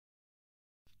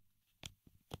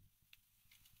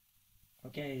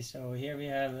Okay, so here we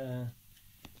have a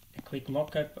quick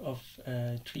mock-up of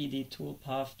 3D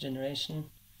toolpath generation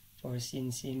for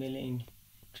CNC milling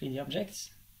 3D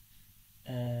objects.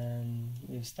 And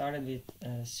we've started with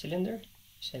a cylinder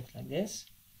shaped like this,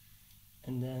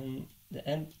 and then the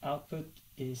end output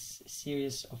is a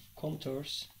series of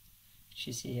contours, which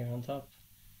you see here on top,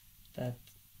 that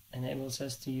enables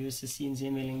us to use the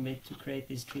CNC milling bit to create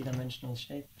this three-dimensional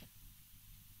shape.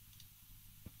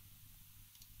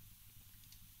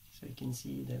 So you can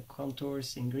see the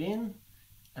contours in green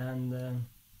and the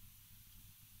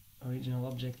original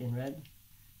object in red.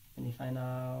 And if I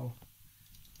now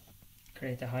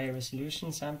create a higher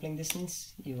resolution sampling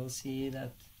distance, you will see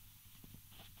that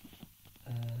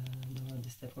the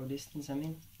step or distance,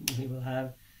 we will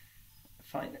have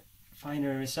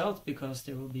finer result because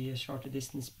there will be a shorter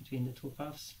distance between the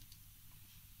toolpaths.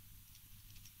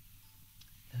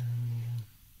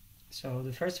 So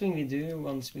the first thing we do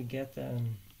once we get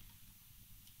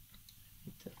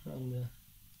turn on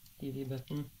the EV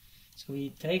button, so we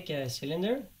take a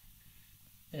cylinder,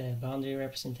 a boundary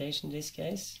representation in this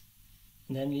case,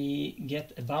 and then we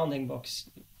get a bounding box,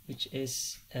 which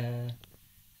is a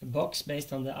box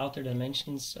based on the outer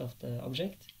dimensions of the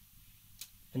object.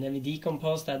 And then we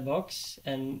decompose that box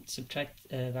and subtract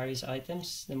various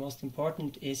items. The most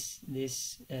important is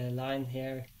this line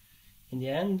here in the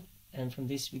end, and from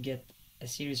this we get a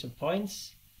series of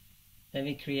points. Then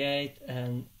we create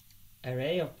an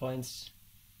array of points,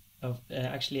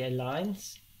 actually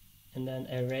lines, and then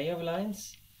array of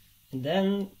lines. And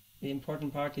then the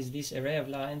important part is this array of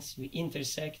lines we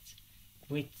intersect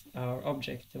with our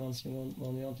object, the ones we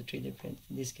want to 3D print,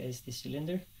 in this case the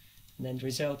cylinder. And then the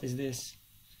result is this.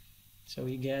 So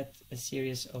we get a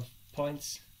series of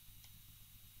points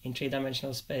in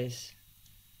three-dimensional space.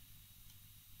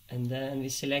 And then we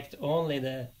select only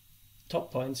the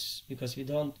top points because we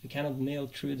cannot mill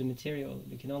through the material.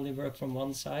 We can only work from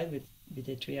one side with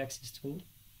a 3-axis tool.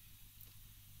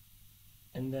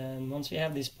 And then once we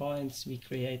have these points, we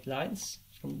create lines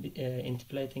from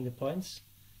interpolating the points.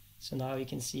 So now you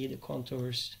can see the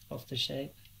contours of the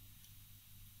shape.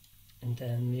 And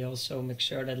then we also make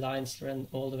sure that lines run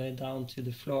all the way down to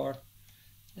the floor,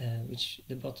 which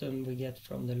the bottom we get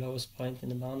from the lowest point in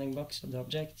the bounding box of the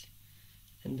object.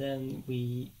 And then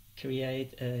we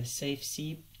create a safe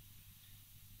set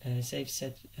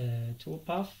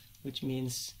toolpath, which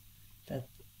means that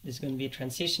there's going to be a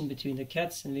transition between the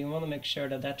cuts, and we want to make sure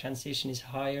that that transition is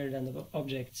higher than the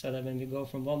object, so that when we go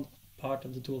from one part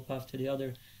of the toolpath to the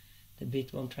other, the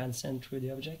bit won't transcend through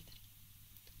the object.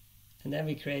 And then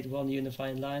we create one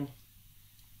unified line.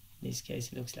 In this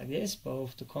case it looks like this,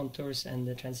 both the contours and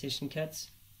the transition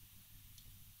cuts.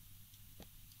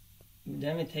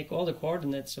 Then we take all the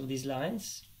coordinates of these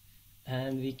lines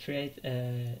and we create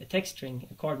a text string,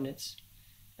 coordinates.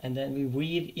 And then we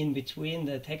weave in between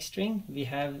the text string, we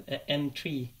have a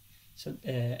M3. So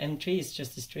M3 is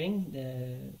just a string,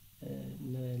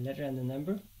 the letter and the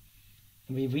number.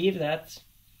 And we weave that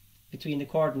between the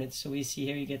coordinates. So we see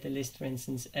here you get a list, for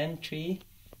instance, M3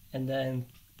 and then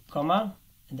comma,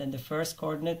 and then the first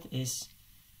coordinate is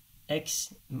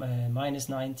x minus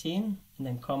 19, and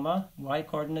then comma, y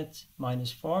coordinate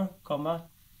minus 4, comma,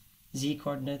 z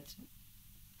coordinate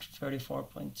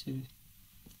 34.2.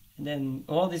 And then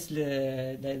all these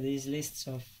lists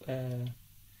of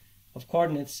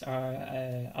coordinates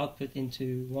are output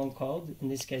into one code, in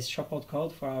this case ShopBot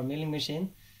code for our milling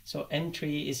machine. So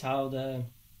M3 is how the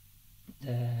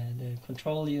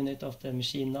control unit of the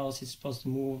machine knows it's supposed to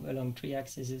move along 3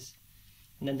 axes.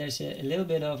 And then there's a little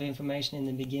bit of information in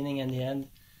the beginning and the end.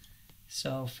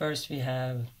 So first we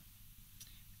have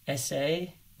SA,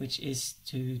 which is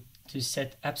to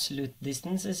set absolute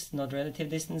distances, not relative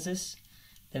distances.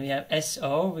 Then we have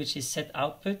SO, which is set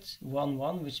output, 1,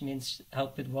 1, which means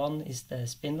output 1 is the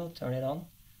spindle, turn it on.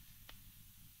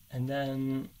 And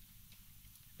then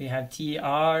we have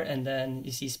TR, and then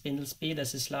you see spindle speed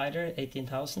as a slider,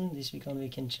 18,000. This we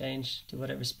can change to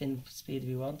whatever spindle speed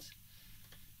we want.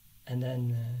 And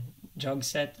then jog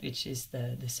set, which is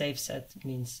the safe set,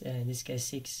 means in this case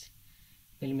 6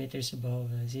 millimeters above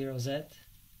 0Z.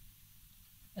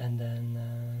 And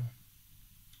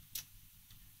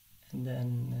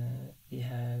then we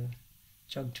have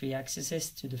jog 3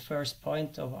 axes to the first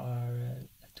point of our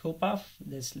toolpath,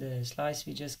 the slice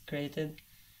we just created.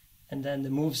 And then the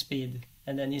move speed,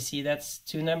 and then you see that's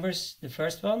 2 numbers. The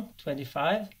first one,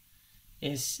 25,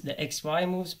 is the XY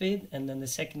move speed, and then the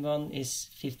second one is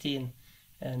 15.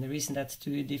 And the reason that's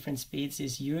 2 different speeds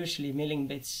is usually milling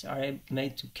bits are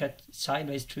made to cut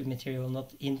sideways through material,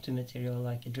 not into material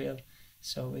like a drill.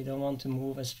 So we don't want to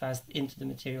move as fast into the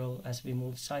material as we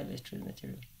move sideways through the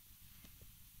material.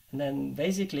 And then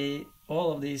basically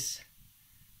all of these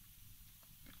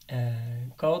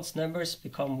codes, numbers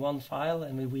become one file,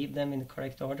 and we weave them in the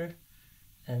correct order.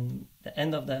 And the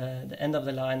end of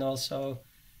the line also,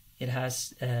 it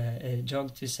has a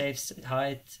jog to save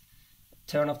height,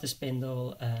 turn off the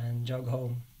spindle, and jog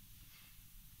home.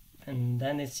 And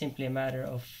then it's simply a matter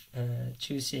of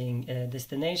choosing a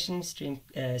destination, stream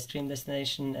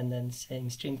destination, and then saying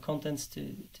stream contents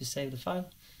to save the file.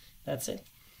 That's it.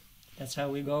 That's how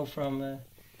we go from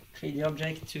 3D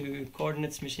object to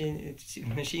coordinates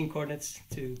machine coordinates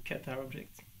to cut our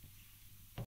object.